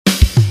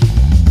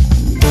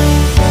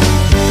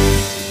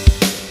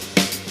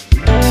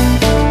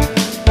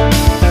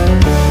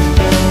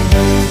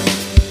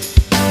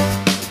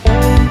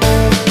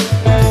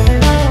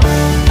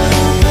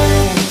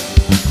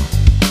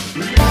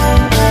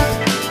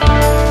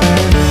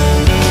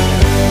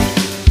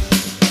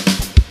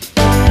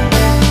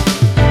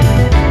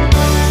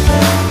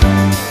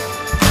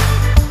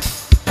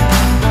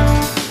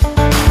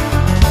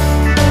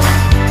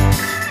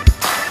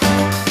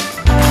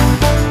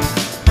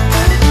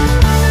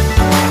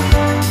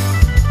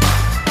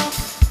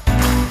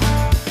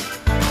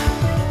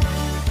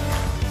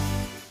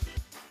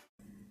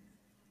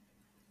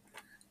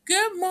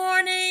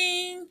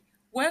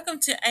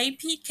to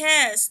AP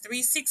Cast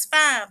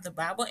 365, the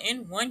Bible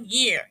in 1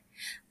 year.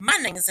 My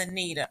name is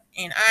Anita,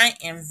 and I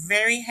am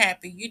very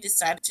happy you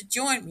decided to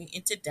join me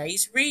in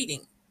today's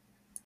reading.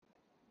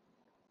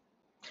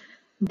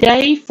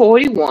 Day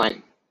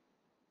 41.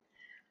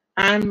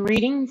 I'm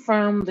reading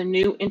from the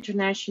New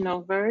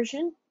International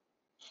Version,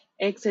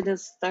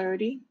 Exodus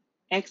 30,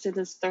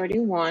 Exodus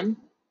 31,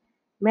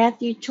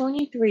 Matthew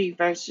 23,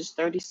 verses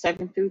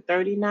 37 through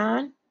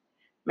 39,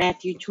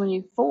 Matthew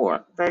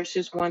 24,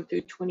 verses 1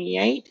 through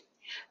 28,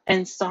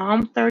 and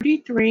Psalm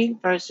 33,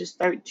 verses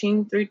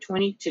 13 through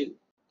 22.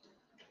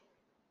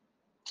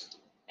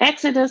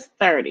 Exodus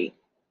 30.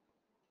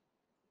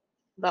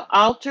 The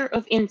altar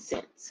of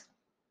incense.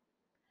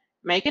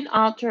 Make an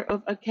altar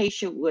of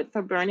acacia wood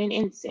for burning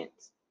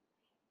incense.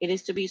 It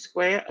is to be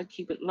square, a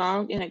cubit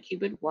long and a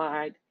cubit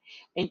wide,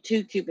 and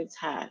 2 cubits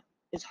high,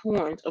 its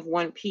horns of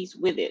one piece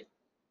with it.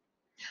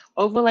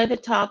 Overlay the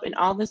top and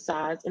all the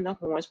sides and the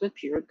horns with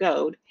pure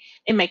gold,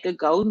 and make a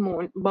gold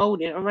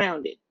molding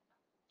around it.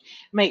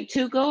 Make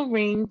 2 gold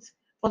rings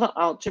for the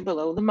altar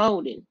below the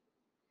molding,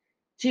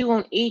 2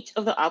 on each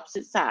of the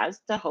opposite sides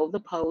to hold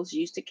the poles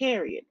used to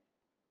carry it.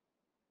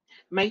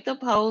 Make the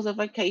poles of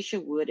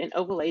acacia wood and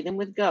overlay them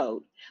with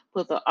gold.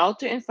 Put the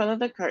altar in front of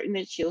the curtain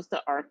that shields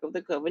the ark of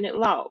the covenant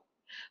law,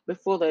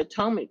 before the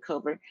atonement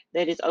cover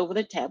that is over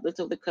the tablets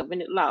of the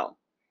covenant law,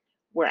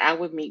 where I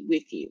will meet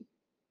with you.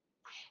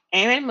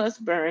 Aaron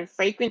must burn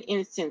fragrant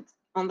incense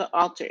on the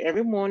altar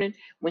every morning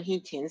when he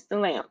tends the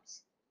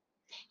lamps.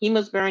 He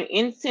must burn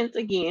incense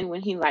again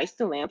when he lights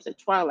the lamps at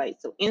twilight,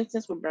 so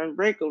incense will burn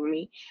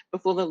regularly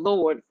before the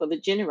Lord for the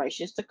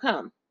generations to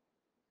come.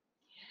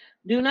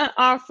 Do not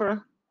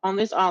offer on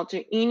this altar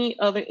any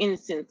other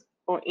incense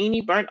or any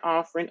burnt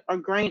offering or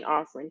grain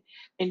offering,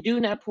 and do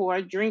not pour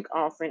a drink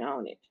offering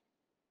on it.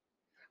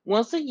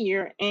 Once a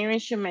year, Aaron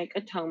shall make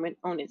atonement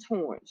on its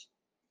horns.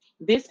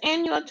 This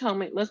annual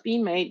atonement must be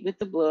made with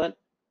the blood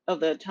of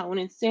the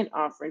atoning sin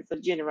offering for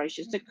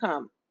generations to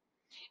come.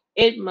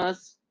 It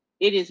must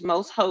it is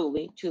most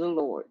holy to the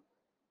Lord.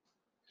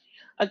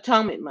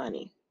 Atonement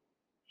money.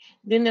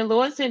 Then the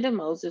Lord said to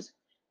Moses,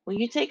 when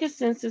you take a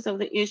census of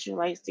the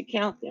Israelites to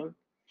count them,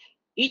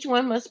 each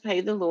one must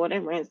pay the Lord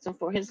a ransom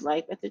for his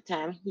life at the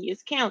time he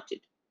is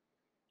counted.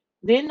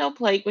 Then no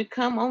plague would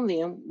come on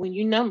them when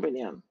you number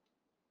them.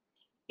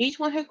 Each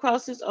one who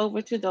crosses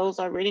over to those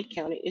already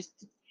counted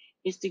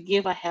is to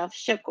give a half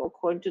shekel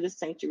according to the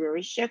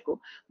sanctuary shekel,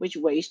 which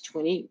weighs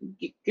 20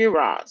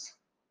 gerahs.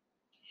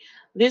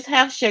 This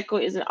half shekel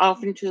is an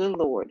offering to the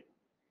Lord.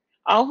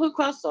 All who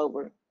cross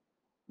over,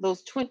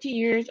 those 20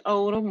 years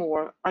old or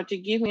more, are to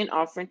give me an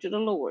offering to the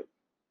Lord.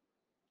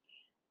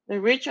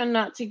 The rich are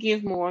not to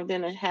give more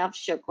than a half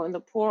shekel, and the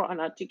poor are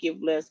not to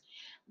give less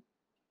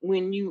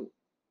when you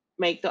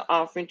make the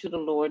offering to the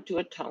Lord to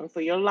atone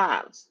for your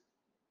lives.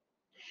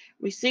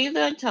 Receive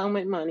the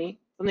atonement money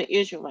from the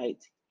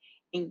Israelites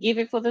and give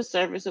it for the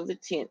service of the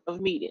tent of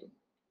meeting.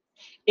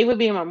 It would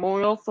be a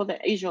memorial for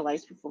the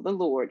Israelites before the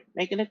Lord,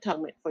 making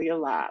atonement for your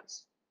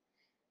lives.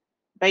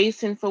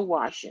 Basin for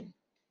washing.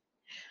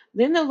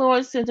 Then the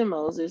Lord said to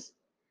Moses,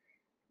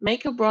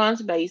 make a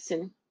bronze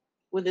basin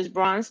with its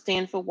bronze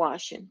stand for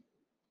washing.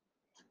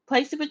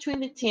 Place it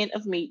between the tent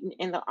of meeting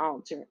and the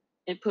altar,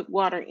 and put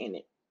water in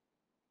it.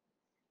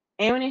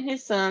 Aaron and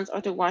his sons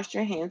are to wash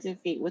their hands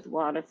and feet with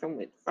water from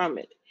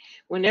it.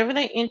 Whenever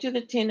they enter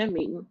the tent of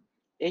meeting,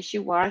 they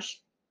should wash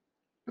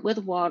with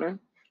water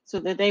so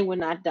that they will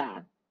not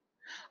die.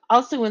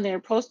 Also, when they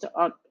approach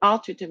the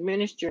altar to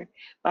minister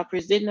by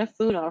presenting a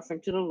food offering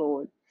to the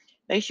Lord,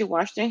 they should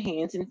wash their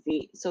hands and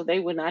feet so they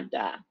will not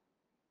die.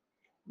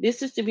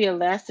 This is to be a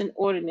lasting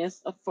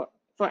ordinance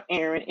for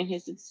Aaron and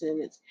his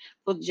descendants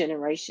for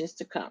generations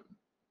to come.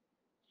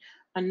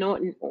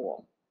 Anointing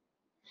oil.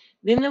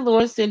 Then the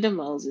Lord said to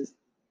Moses,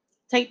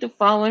 take the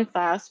following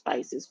 5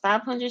 spices: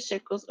 500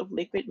 shekels of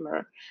liquid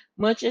myrrh,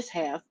 much as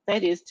half,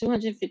 that is,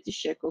 250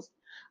 shekels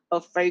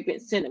of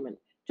fragrant cinnamon,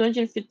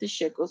 250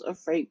 shekels of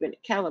fragrant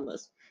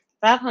calamus,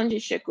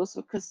 500 shekels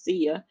of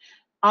cassia,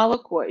 all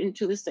according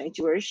to the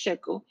sanctuary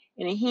shekel,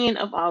 and a hin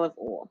of olive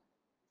oil.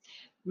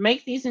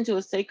 Make these into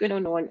a sacred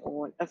anointing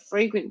oil, a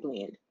fragrant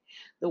blend,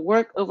 the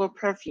work of a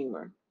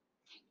perfumer.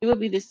 It will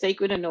be the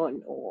sacred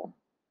anointing oil.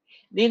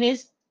 Then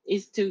is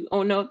to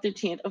anoint the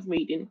tent of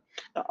meeting,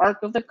 the ark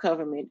of the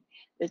covenant,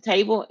 the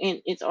table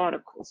and its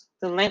articles,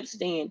 the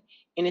lampstand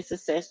and its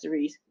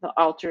accessories, the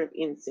altar of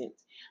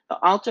incense, the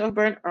altar of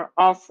burnt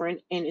offering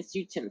and its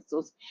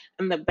utensils,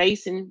 and the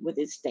basin with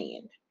its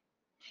stand.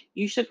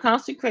 You shall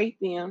consecrate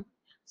them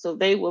so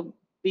they will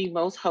be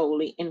most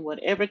holy, and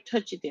whatever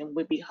touches them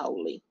will be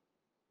holy.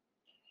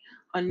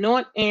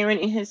 Anoint Aaron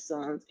and his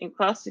sons and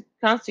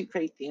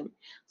consecrate them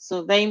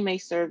so they may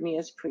serve me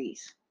as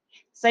priests.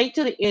 Say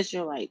to the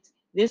Israelites,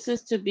 this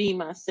is to be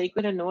my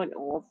sacred anointing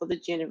oil for the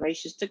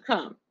generations to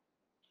come.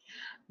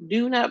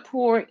 Do not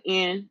pour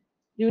in,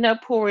 do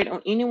not pour it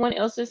on anyone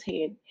else's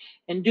head,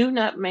 and do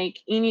not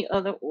make any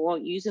other oil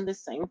using the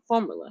same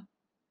formula.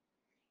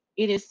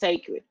 It is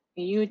sacred,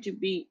 and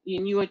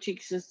you are to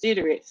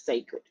consider it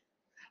sacred.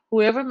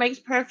 Whoever makes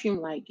perfume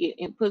like it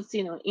and puts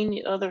it on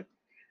any other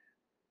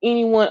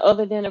Anyone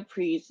other than a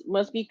priest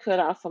must be cut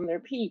off from their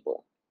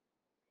people.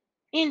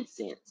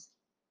 Incense.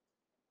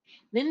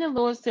 Then the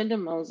Lord said to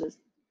Moses,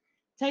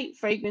 take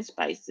fragrant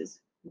spices,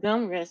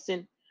 gum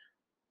resin,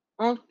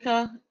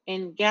 onca,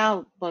 and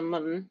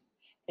galbanum,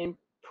 and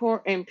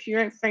pour and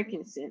pure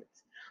frankincense,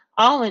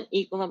 all in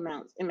equal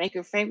amounts, and make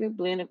a fragrant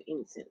blend of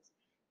incense,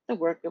 the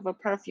work of a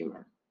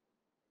perfumer.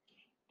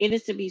 It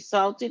is to be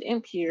salted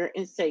and pure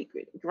and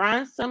sacred.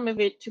 Grind some of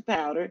it to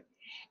powder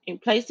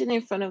and place it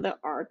in front of the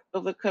ark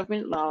of the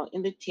covenant law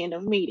in the tent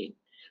of meeting,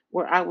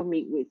 where I will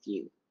meet with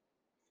you.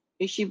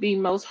 It should be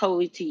most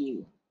holy to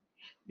you.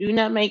 Do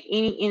not make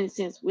any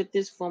incense with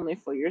this formula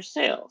for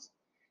yourselves.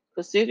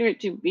 Consider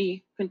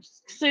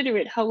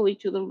it holy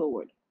to the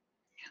Lord.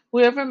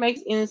 Whoever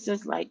makes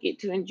incense like it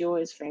to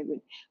enjoy its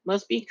fragrance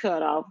must be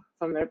cut off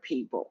from their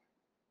people.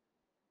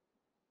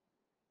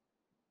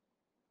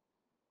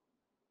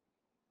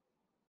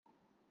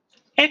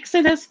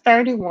 Exodus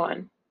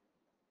 31.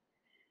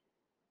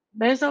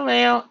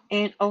 Bezalel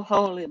and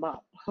Aholiab.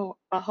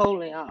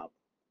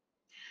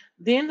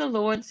 Then the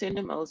Lord said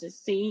to Moses,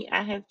 see,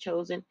 I have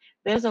chosen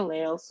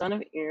Bezalel, son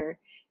of Ur,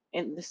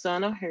 and the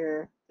son of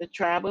Hur, the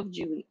tribe of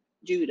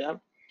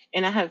Judah,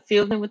 and I have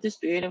filled them with the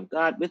Spirit of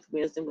God, with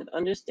wisdom, with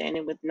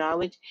understanding, with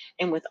knowledge,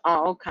 and with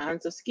all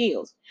kinds of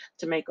skills,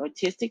 to make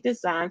artistic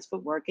designs for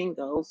work in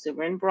gold,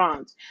 silver, and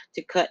bronze,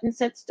 to cut and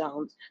set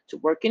stones, to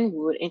work in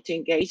wood, and to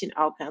engage in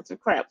all kinds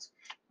of crafts.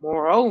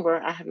 Moreover,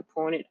 I have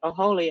appointed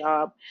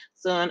Aholiab,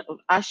 son of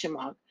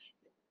Ahisamach,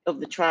 of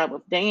the tribe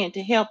of Dan,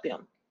 to help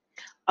him.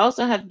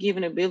 Also have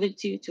given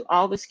ability to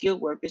all the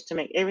skilled workers to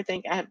make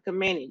everything I have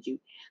commanded you,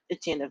 the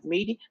tent of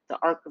meeting, the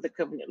ark of the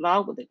covenant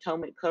law with the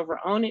atonement cover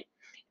on it,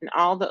 and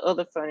all the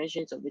other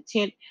furnishings of the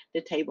tent,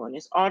 the table and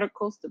its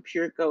articles, the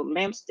pure gold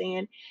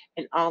lampstand,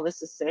 and all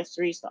its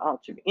accessories, the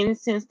altar of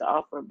incense, the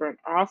offer of burnt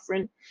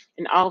offering,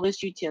 and all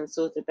its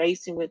utensils, the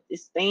basin with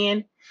its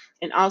stand,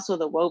 and also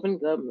the woven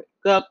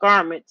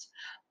garments,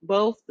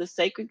 both the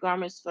sacred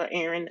garments for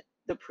Aaron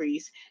the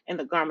priest, and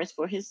the garments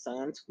for his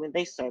sons when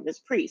they serve as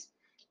priests,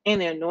 and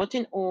the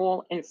anointing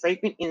oil and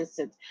fragrant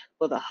incense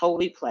for the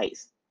holy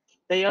place.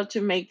 They are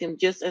to make them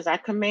just as I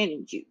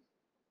commanded you.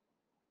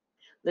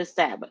 The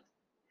Sabbath.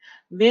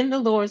 Then the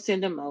Lord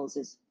said to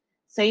Moses,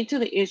 say to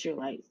the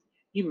Israelites,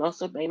 you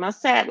must obey my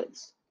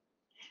Sabbaths.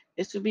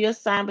 This will be a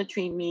sign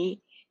between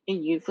me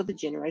and you for the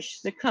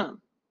generations to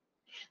come.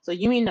 So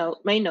you may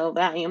know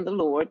that I am the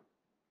Lord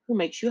who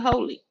makes you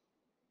holy.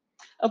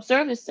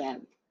 Observe the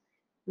Sabbath.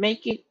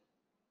 Make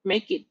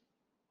it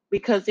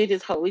because it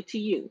is holy to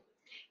you.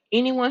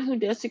 Anyone who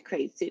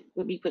desecrates it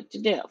will be put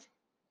to death.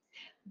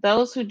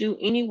 Those who do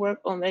any work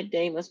on that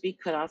day must be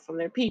cut off from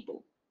their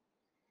people.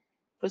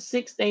 For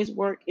 6 days'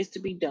 work is to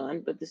be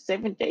done, but the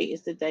seventh day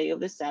is the day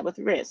of the Sabbath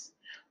rest,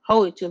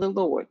 holy to the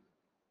Lord.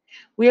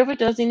 Whoever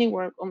does any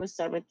work on the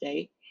Sabbath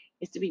day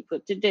is to be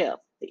put to death.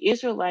 The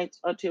Israelites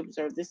are to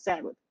observe the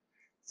Sabbath,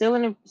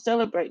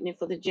 celebrating it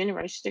for the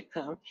generations to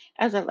come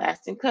as a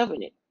lasting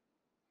covenant. It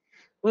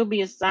will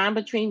be a sign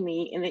between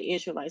me and the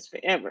Israelites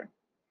forever.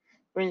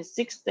 For in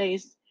 6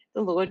 days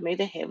the Lord made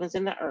the heavens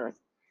and the earth,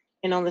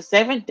 and on the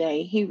seventh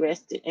day he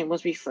rested and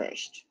was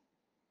refreshed.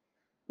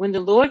 When the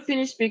Lord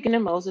finished speaking to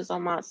Moses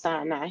on Mount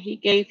Sinai, he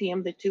gave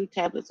him the two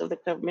tablets of the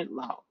covenant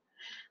law,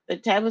 the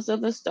tablets of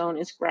the stone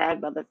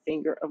inscribed by the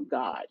finger of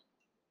God.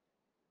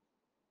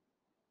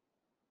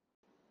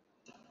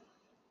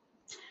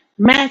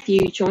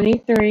 Matthew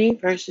 23,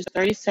 verses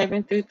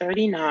 37 through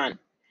 39.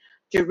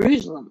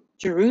 Jerusalem,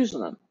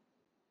 Jerusalem,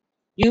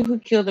 you who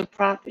kill the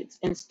prophets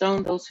and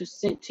stone those who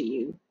sent to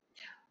you,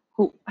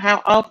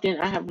 how often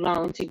I have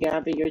longed to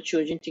gather your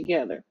children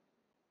together,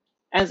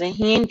 as a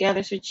hen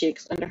gathers her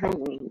chicks under her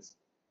wings,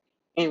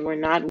 and were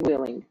not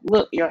willing.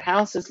 Look, your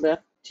house is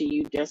left to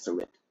you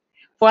desolate.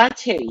 For I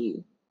tell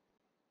you,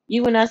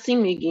 you will not see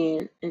me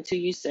again until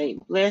you say,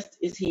 blessed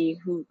is he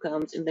who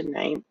comes in the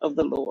name of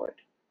the Lord.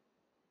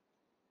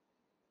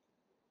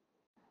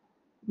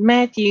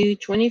 Matthew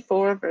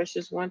 24,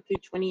 verses 1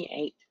 through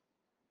 28.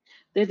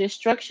 The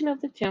destruction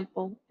of the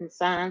temple and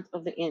signs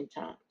of the end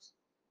times.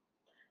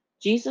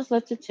 Jesus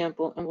left the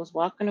temple and was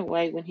walking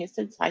away when his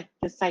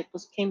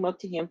disciples came up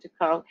to him to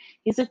call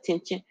his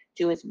attention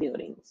to its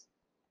buildings.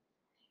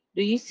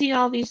 Do you see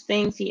all these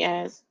things? He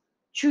asked.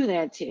 Truly,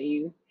 I tell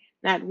you,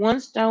 not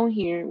one stone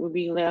here will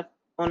be left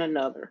on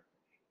another.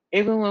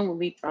 Everyone will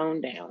be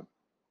thrown down.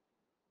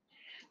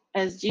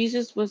 As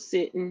Jesus was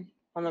sitting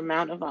on the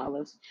Mount of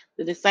Olives,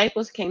 the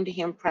disciples came to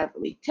him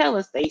privately. Tell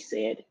us, they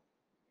said,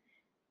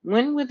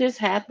 when will this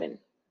happen?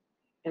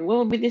 And what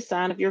will be the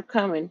sign of your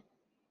coming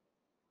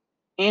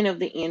and of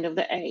the end of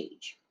the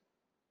age?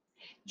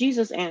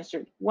 Jesus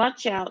answered,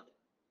 watch out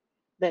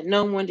that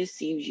no one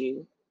deceives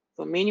you.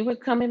 For many will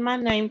come in my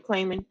name,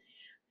 claiming,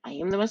 I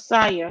am the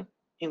Messiah,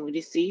 and will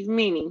deceive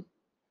many.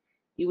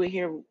 You will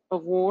hear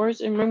of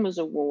wars and rumors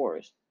of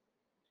wars.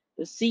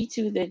 But see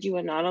to that you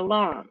are not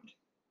alarmed.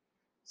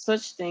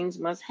 Such things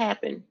must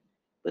happen,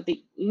 but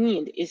the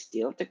end is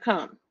still to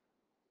come.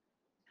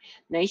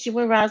 Nation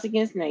will rise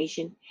against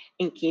nation,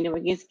 and kingdom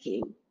against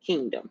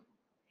kingdom.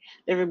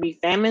 There will be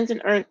famines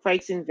and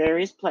earthquakes in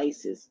various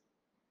places.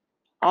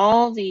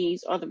 All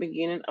these are the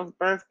beginning of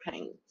birth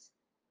pains.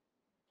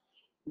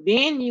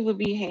 Then you will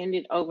be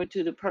handed over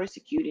to the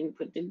persecuted and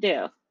put to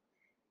death,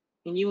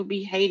 and you will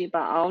be hated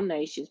by all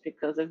nations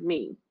because of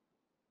me.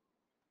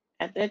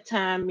 At that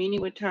time, many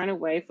will turn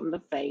away from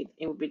the faith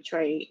and will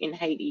betray and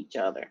hate each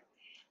other.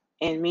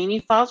 And many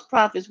false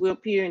prophets will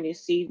appear and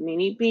deceive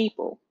many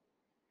people.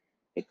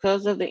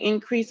 Because of the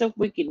increase of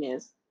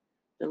wickedness,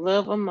 the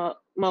love of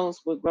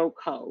most will grow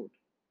cold.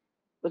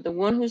 But the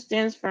one who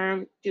stands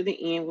firm to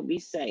the end will be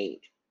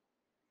saved.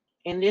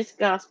 And this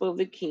gospel of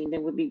the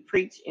kingdom will be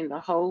preached in the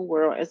whole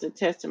world as a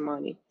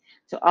testimony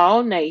to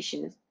all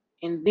nations,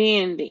 and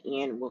then the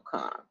end will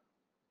come.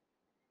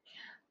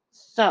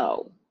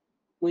 So,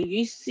 when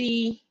you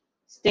see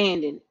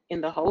standing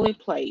in the holy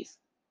place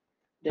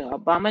the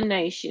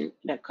abomination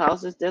that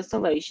causes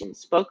desolation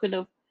spoken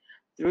of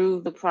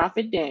through the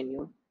prophet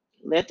Daniel,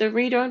 let the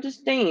reader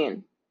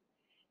understand.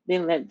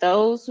 Then let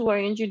those who are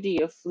in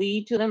Judea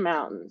flee to the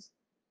mountains.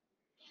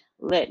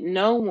 Let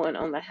no one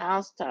on the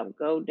housetop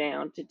go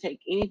down to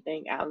take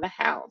anything out of the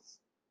house.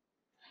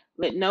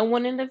 Let no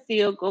one in the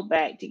field go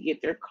back to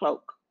get their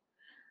cloak.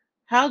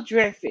 How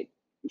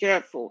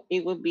dreadful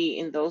it will be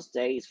in those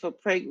days for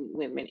pregnant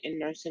women and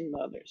nursing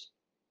mothers.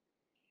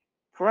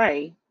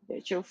 Pray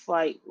that your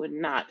flight would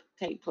not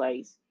take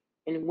place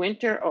in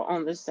winter or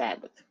on the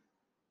Sabbath.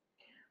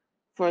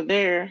 For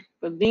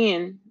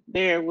then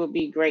there will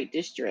be great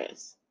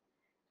distress,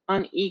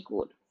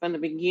 unequaled from the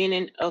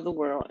beginning of the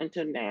world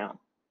until now,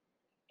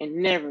 and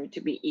never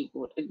to be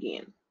equaled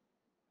again.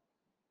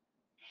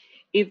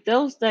 If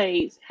those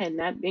days had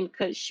not been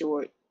cut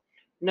short,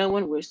 no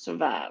one would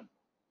survive.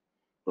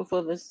 But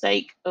for the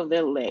sake of the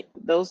elect,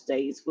 those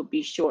days would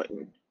be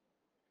shortened.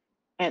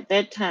 At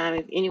that time,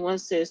 if anyone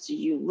says to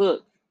you,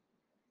 "Look,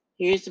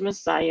 here's the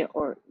Messiah,"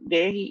 or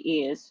 "There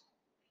he is,"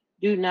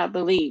 do not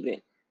believe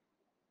it.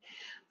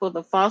 For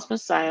the false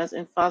messiahs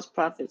and false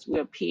prophets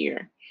will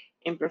appear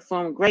and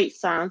perform great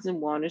signs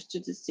and wonders to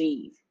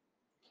deceive,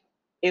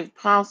 if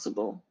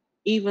possible,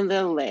 even the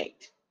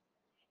elect.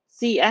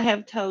 See, I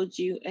have told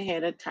you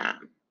ahead of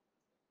time.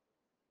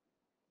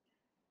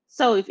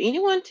 So if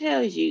anyone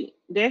tells you,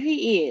 "There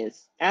he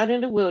is, out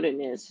in the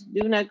wilderness,"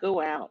 do not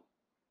go out.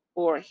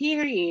 Or,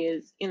 "Here he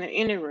is in the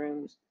inner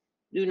rooms,"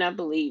 do not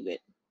believe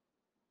it.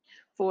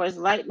 For as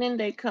lightning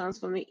that comes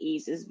from the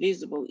east is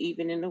visible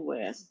even in the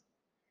west,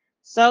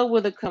 so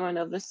will the coming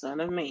of the Son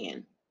of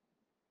Man.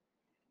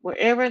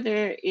 Wherever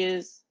there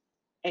is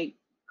a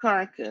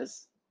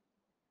carcass,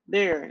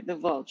 there the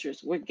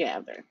vultures will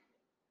gather.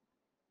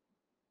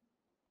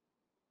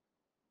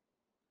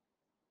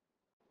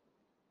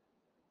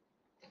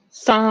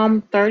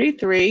 Psalm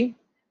 33,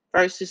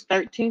 verses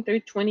 13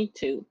 through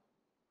 22.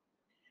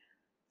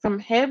 From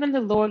heaven the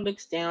Lord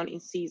looks down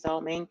and sees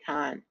all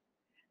mankind.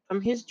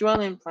 From his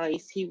dwelling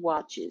place he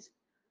watches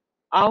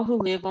all who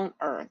live on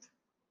earth.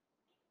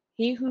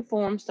 He who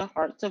forms the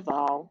hearts of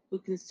all, who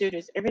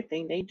considers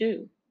everything they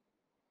do.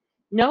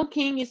 No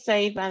king is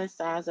saved by the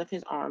size of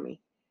his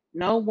army.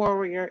 No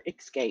warrior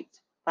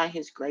escapes by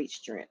his great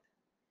strength.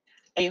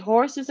 A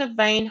horse is a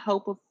vain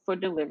hope for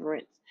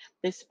deliverance.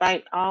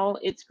 Despite all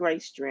its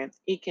great strength,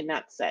 it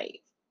cannot save.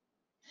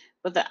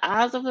 But the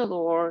eyes of the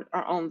Lord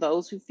are on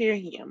those who fear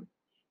him,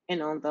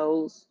 and on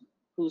those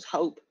whose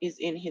hope is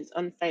in his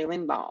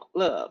unfailing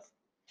love,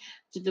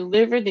 to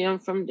deliver them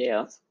from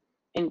death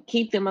and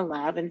keep them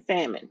alive in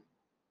famine.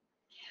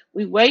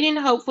 We wait in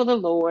hope for the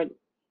Lord.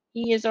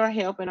 He is our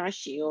help and our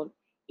shield.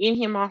 In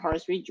him our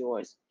hearts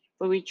rejoice,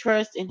 for we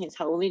trust in his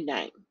holy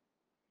name.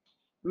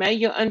 May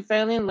your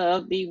unfailing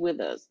love be with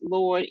us,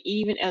 Lord,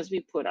 even as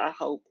we put our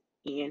hope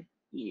in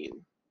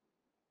you.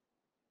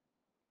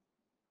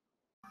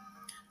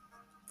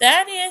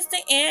 That is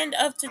the end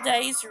of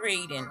today's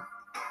reading.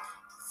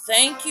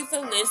 Thank you for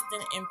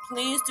listening, and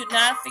please do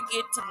not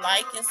forget to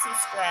like and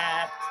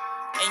subscribe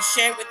and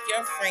share with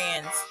your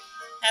friends.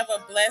 Have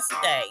a blessed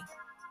day.